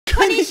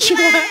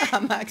Konnichiwa!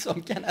 I'm Max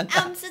from Canada.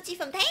 I'm Sujy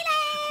from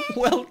Thailand.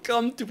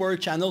 Welcome to our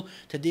channel.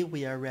 Today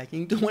we are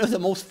reacting to one of the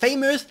most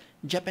famous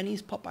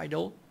Japanese pop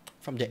idol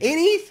from the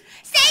 80s.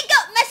 Seiko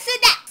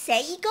Matsuda.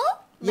 Seiko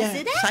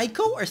Matsuda? Yeah,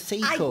 Seiko or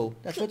Seiko? I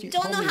That's what you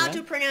don't told know me, how right?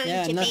 to pronounce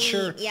Yeah, I'm not Japanese.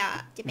 sure.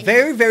 Yeah, Japanese.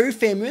 Very, very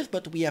famous,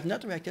 but we have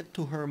not reacted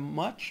to her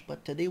much.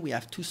 But today we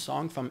have two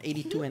songs from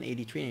 82 and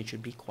 83 and it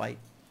should be quite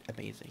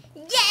amazing.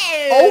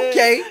 Yeah!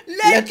 Okay,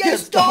 let's get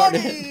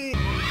started. So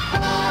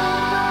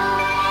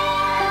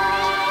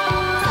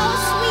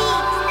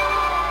sweet.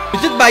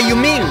 Is it by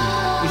Yuming?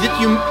 Is it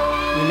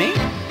Yuming?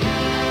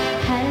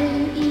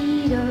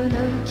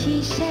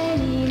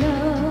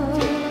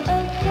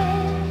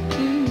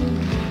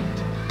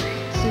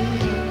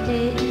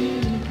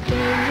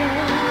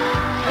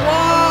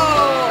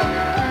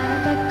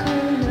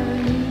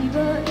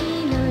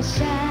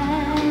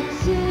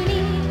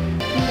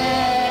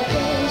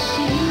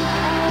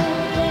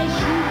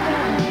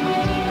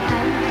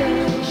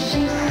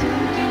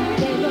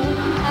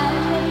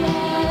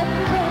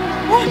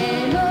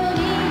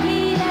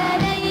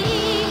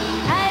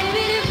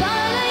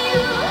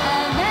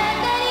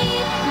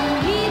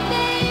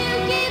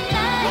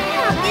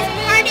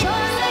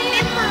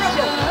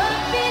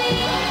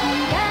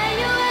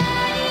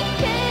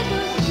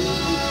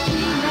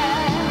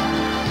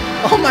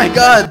 Oh my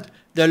god!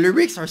 The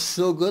lyrics are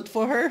so good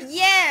for her.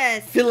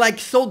 Yes. Feel like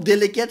so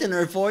delicate in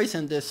her voice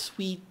and the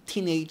sweet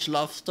teenage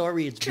love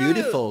story. It's True.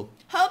 beautiful.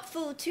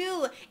 Hopeful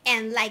too,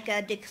 and like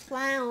the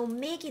clown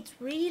make it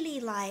really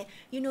like,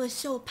 you know,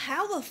 so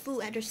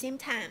powerful at the same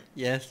time.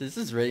 Yes, this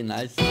is really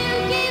nice.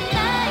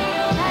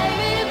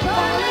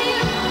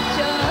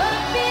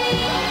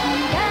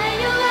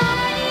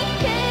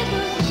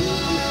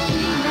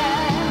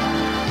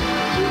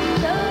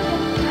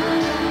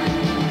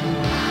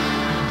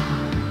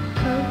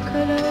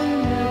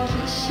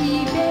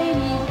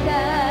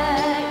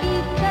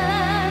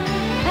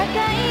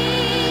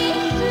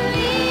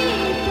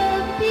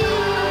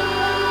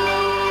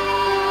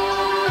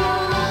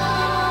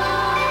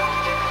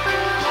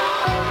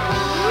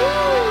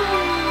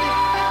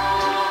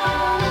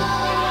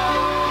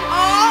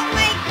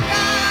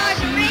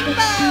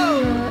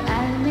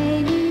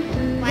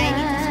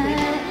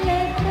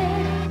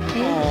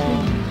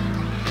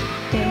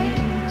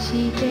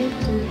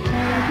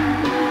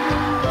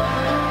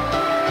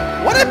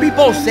 What are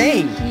people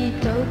saying?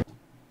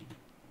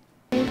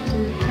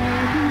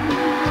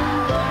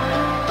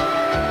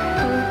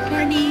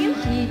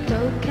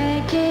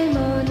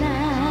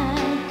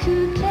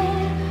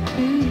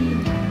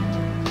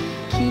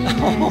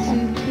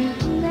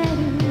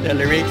 The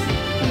lyrics.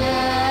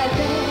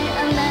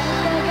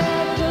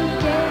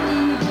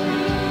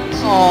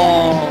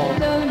 Oh.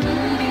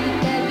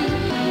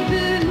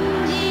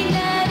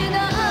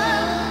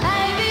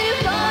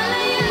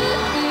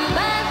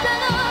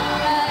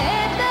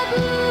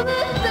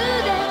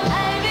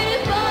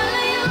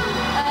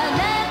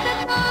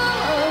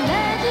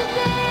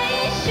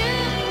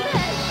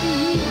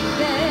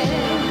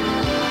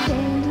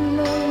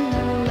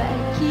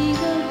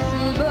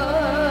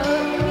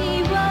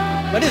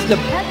 What is the...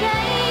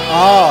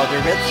 Oh, the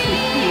red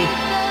sweet pea.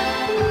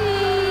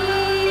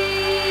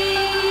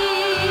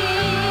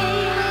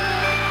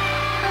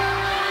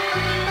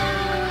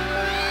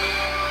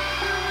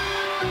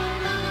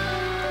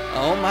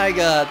 Oh my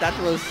god, that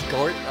was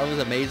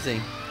amazing.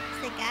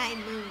 It's the guy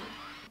moon.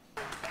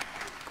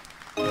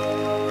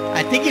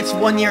 I think it's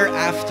 1 year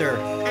after.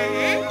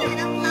 I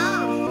don't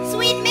know.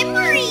 Sweet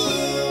memory.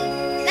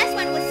 Last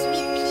one was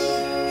sweet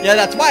pea. Yeah,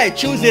 that's why I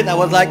choose it. I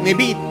was like,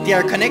 maybe they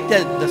are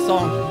connected, the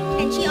song.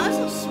 And she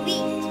also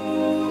sweet.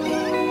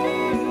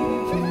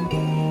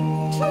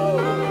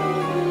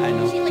 I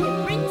know. She like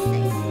a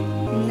princess.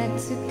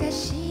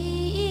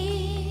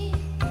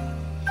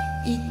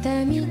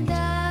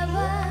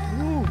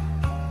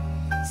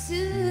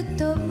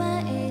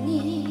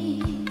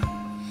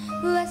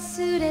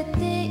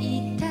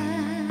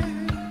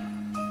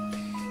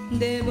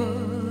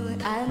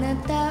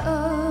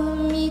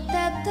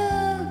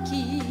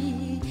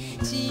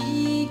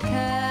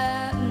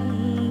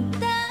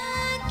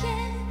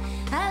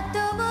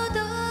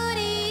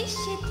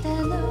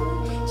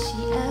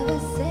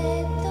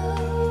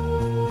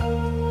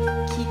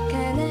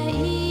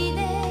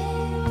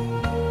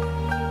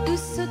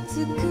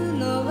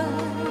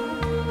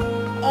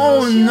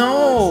 Oh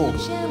no!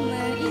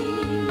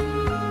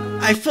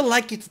 I feel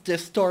like it's the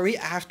story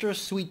after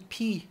Sweet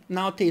Pea.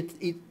 Now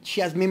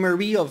she has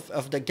memory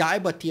of the guy,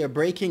 but they are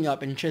breaking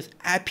up and just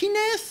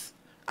happiness?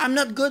 I'm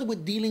not good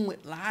with dealing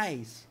with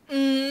lies.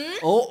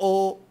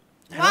 Oh.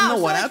 I don't know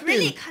what happened. It's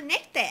really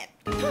connected.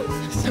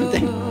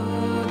 Something.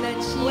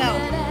 Well.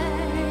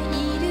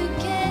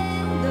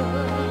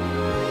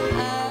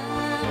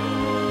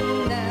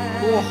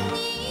 Oh.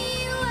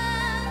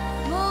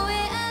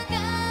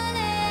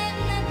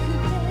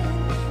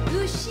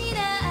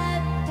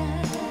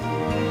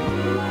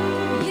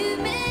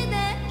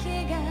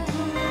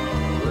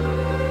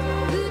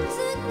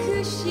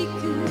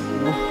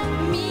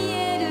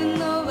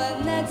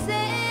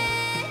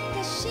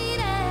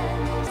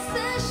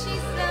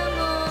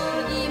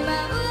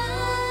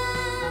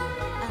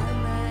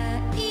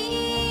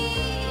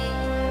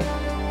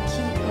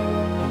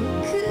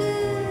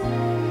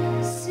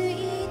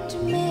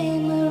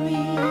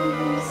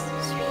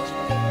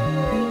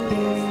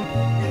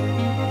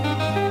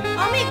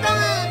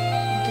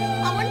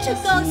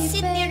 to go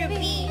sit near the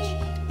beach,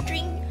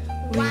 drink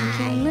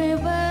wine.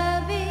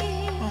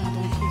 Oh,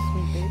 don't kiss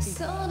me, baby.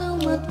 So don't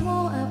let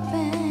more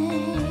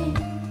pain.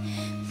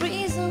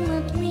 Please don't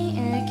let me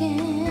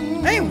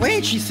again. Hey,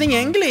 wait, she's singing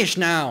English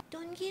now.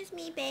 Don't kiss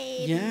me,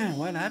 baby. Yeah,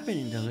 what happened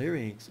in the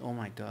lyrics? Oh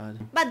my god.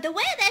 But the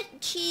way that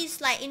she's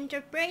like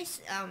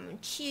interprets,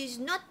 she's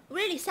not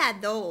really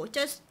sad though.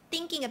 Just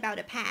thinking about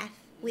the past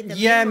with the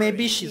Yeah, memory,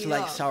 maybe she's you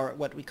like know. sour,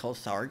 what we call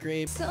sour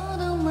grape. So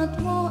don't let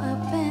more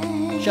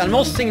pain. She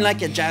almost sing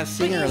like a jazz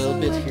singer a little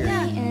bit here.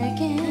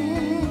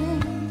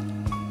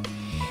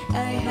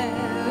 I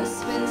have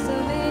spent so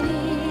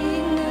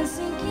many nights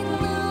thinking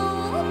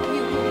of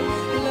you,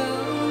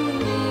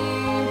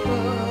 longing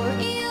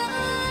for your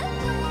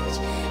touch.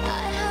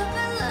 I have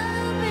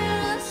loved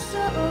you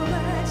so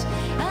much.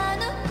 あ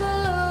の頃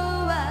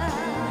は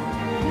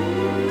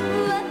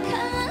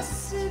若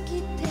す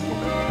ぎて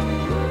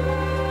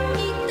い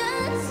た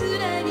ず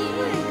らに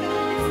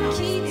傷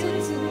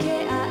つ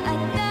け合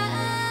った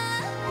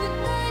二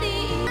人。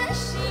悲し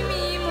み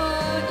も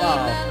今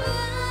は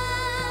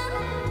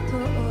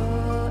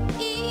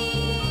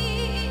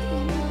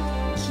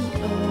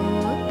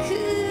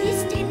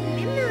Distant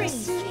memories.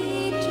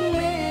 Sweet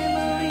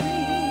memories.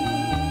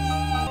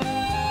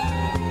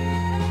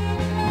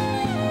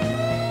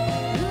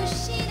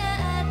 失っ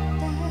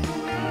た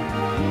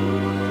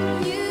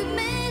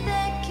夢だ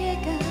け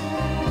が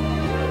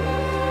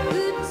美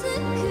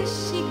し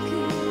く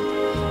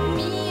見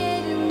え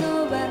るの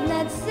はな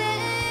ぜ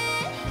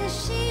か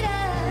しら。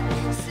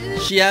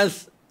 She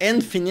has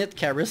infinite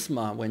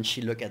charisma when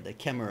she look at the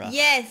camera.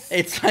 Yes.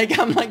 It's like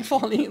I'm like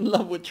falling in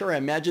love with her.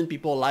 Imagine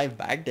people live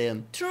back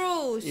then.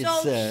 True. It's,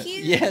 So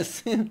cute.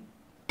 yes. だ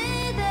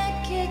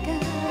けが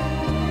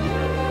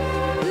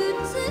美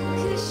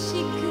しく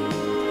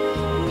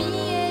見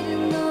える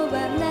のは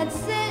なぜ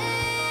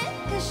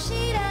か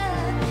しら。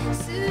過ぎ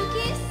去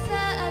っ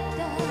た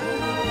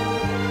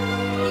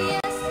優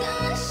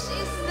し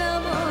さ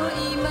も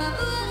今は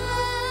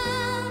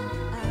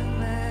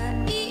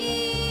甘い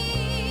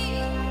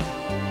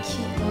記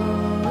憶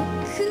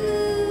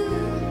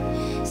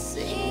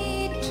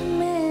Sweet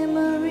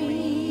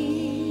memories.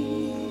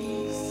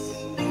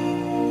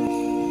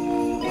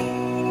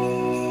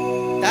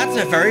 That's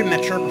a very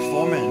mature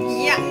performance.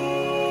 Yeah.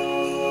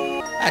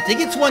 I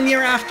think it's 1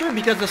 year after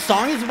because the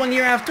song is 1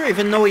 year after,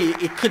 even though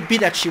it could be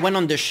that she went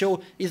on the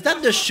show. Is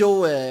that the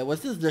show,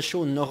 was this the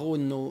show Noro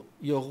no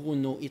Yoru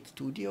no It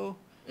Studio?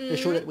 The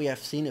show that we have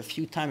seen a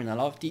few times, and I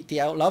love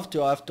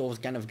to have those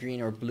kind of green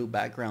or blue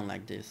background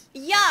like this.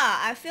 Yeah,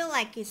 I feel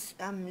like it's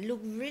look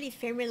really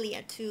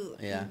familiar too.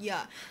 Yeah.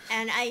 Yeah,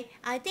 and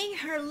I think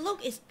her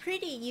look is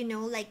pretty, you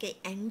know, like an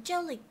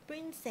angelic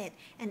princess,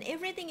 and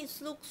everything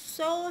is looks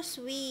so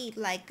sweet,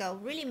 like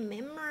really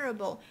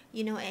memorable.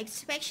 You know,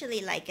 especially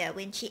like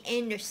when she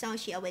ends the song,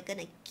 she always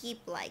gonna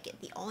keep like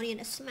the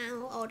audience a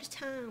smile all the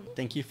time.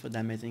 Thank you for the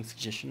amazing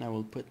suggestion. I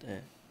will put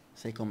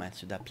Seiko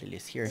Matsuda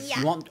playlist here. If Yeah.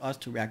 you want us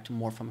to react to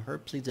more from her,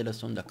 please let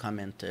us know in the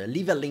comment.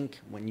 Leave a link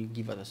when you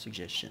give us a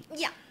suggestion.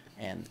 Yeah.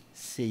 And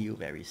see you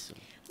very soon.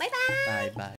 Bye bye. Bye bye.